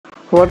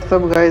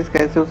WhatsApp guys,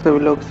 कैसे हो सभी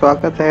लोग।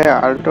 स्वागत है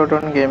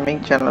आल्टोटोन गेमिंग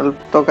चैनल।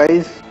 तो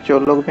गाइस, जो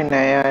लोग भी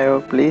नए आए हो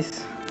please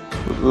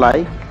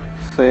like,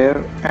 share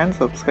and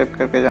subscribe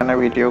करके जाना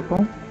वीडियो को।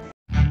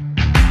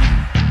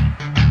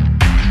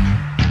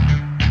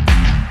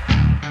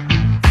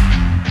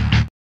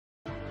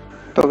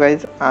 तो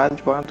गाइस,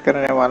 आज बात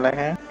करने वाले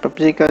हैं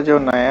पबजी का जो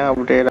नया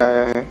अपडेट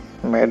आया है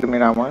रेडमी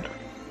नामर।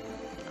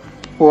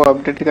 वो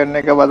अपडेट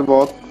करने के बाद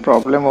बहुत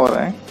प्रॉब्लम हो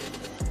रहा है।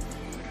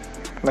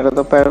 मेरा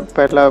तो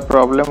पहला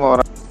प्रॉब्लम हो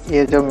रहा है,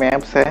 ये जो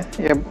मैप्स है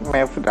ये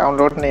मैप्स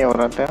डाउनलोड नहीं हो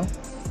रहा था।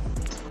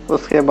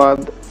 उसके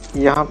बाद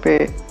यहाँ पे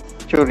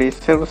जो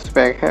रिसोर्स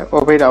पैक है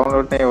वो भी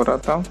डाउनलोड नहीं हो रहा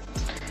था।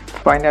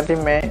 फाइनली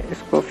मैं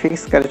इसको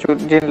फिक्स कर चुका।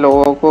 जिन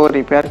लोगों को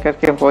रिपेयर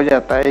करके हो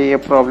जाता है ये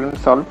प्रॉब्लम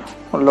सॉल्व,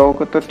 उन लोगों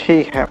को तो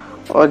ठीक है।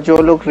 और जो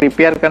लोग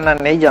रिपेयर करना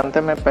नहीं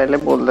जानते, मैं पहले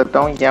बोल देता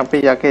हूँ, यहाँ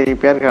पे जाके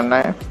रिपेयर करना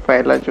है।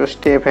 पहला जो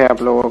स्टेप है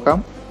आप लोगों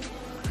का,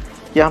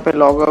 यहाँ पे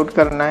लॉग आउट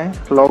करना है।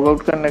 लॉग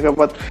आउट करने के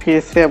बाद फिर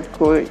से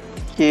आपको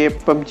ये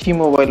PUBG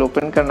मोबाइल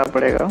ओपन करना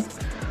पड़ेगा।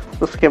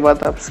 उसके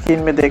बाद आप स्क्रीन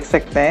में देख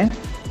सकते हैं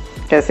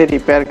कैसे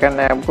रिपेयर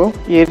करना है आपको।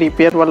 ये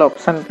रिपेयर वाला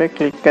ऑप्शन पे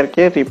क्लिक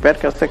करके रिपेयर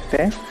कर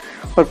सकते हैं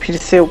और फिर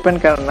से ओपन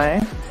करना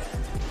है।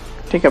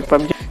 ठीक है,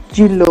 PUBG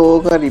जिन लोगों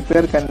का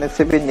रिपेयर करने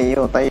से भी नहीं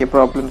होता ये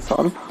प्रॉब्लम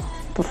सॉल्व,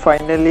 तो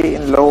फाइनली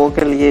इन लोगों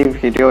के लिए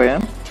वीडियो है।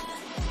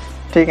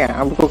 ठीक है,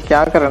 आपको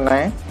क्या करना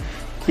है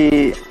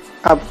कि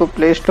आपको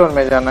प्ले स्टोर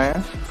में जाना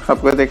है।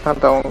 आपको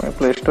दिखाता हूँ, मैं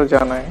प्ले स्टोर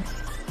जाना है।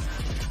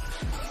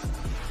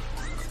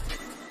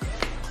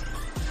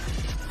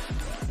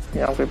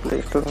 यहाँ पे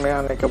प्ले स्टोर में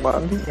आने के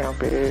बाद यहाँ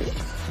पे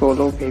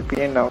सोलो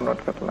VPN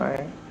डाउनलोड करना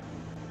है।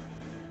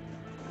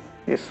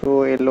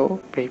 SOLO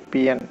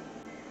VPN।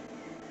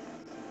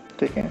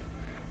 ठीक है,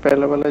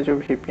 पहला वाला जो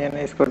VPN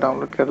है इसको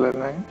डाउनलोड कर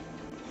लेना है।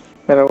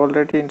 मेरा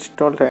ऑलरेडी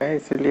इंस्टॉल्ड है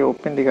इसीलिए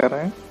ओपन दिखा रहा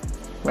है।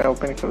 मैं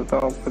ओपन करता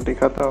हूँ, आपको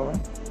दिखाता हूँ।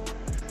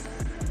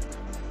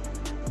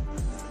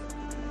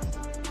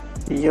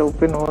 ये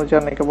ओपन हो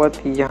जाने के बाद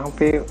यहाँ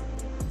पे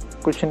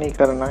कुछ नहीं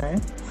करना है,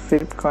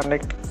 सिर्फ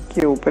कनेक्ट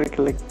के ऊपर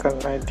क्लिक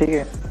करना है। ठीक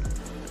है,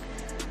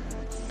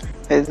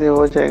 ऐसे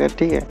हो जाएगा।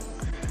 ठीक है,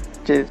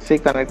 जैसे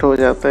कनेक्ट हो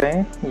जाता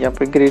है यहाँ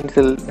पे ग्रीन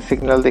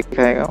सिग्नल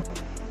दिखाएगा।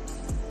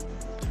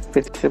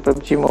 फिर से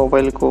PUBG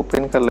मोबाइल को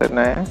ओपन कर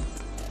लेना है।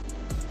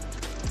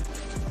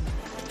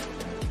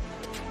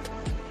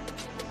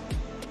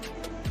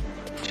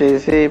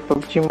 जैसे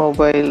PUBG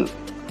मोबाइल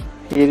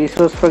ये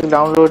रिसोर्स पैक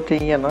डाउनलोड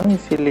नहीं है ना,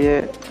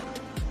 इसीलिए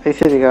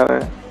ऐसे दिखा रहा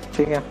है।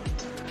 ठीक है,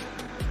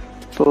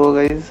 तो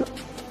गाइज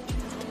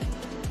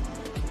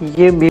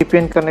ये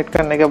VPN कनेक्ट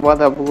करने के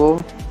बाद आपको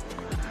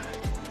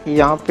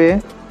यहाँ पे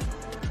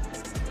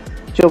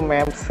जो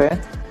मैप्स है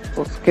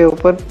उसके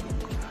ऊपर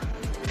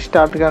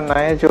स्टार्ट करना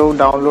है, जो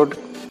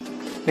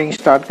डाउनलोडिंग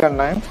स्टार्ट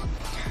करना है।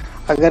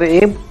 अगर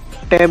एक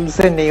टैब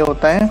से नहीं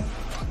होता है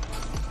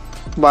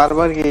बार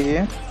बार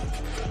कीजिए।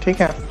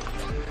 ठीक है,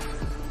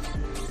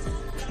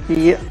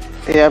 ये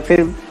या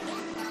फिर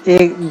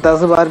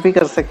 10 बार भी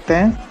कर सकते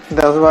हैं।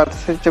 10 बार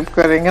से जब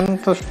करेंगे ना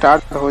तो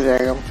स्टार्ट हो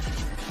जाएगा।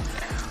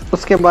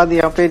 उसके बाद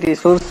यहाँ पे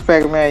रिसोर्स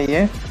पैक में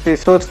आइए।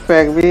 रिसोर्स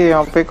पैक भी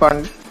यहाँ पे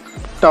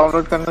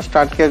डाउनलोड करना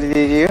स्टार्ट कर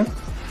दीजिए।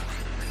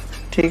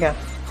 ठीक है,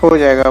 हो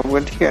जाएगा आपको।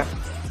 ठीक है,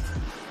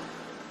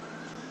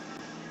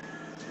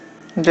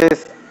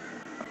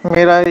 जैसे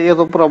मेरा ये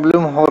तो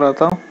प्रॉब्लम हो रहा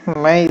था,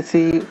 मैं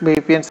इसी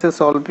VPN से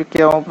सॉल्व भी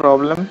किया हूँ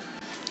प्रॉब्लम।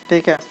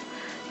 ठीक है,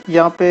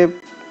 यहाँ पे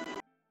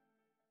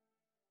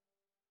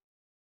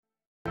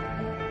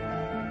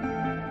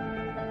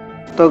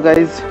तो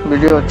गाइज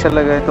वीडियो अच्छा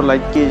लगा है तो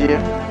लाइक कीजिए,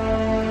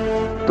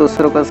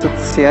 दूसरों का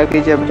शेयर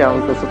कीजिए, अपने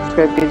चैनल को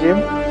सब्सक्राइब कीजिए।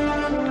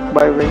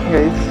 Bye bye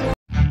guys.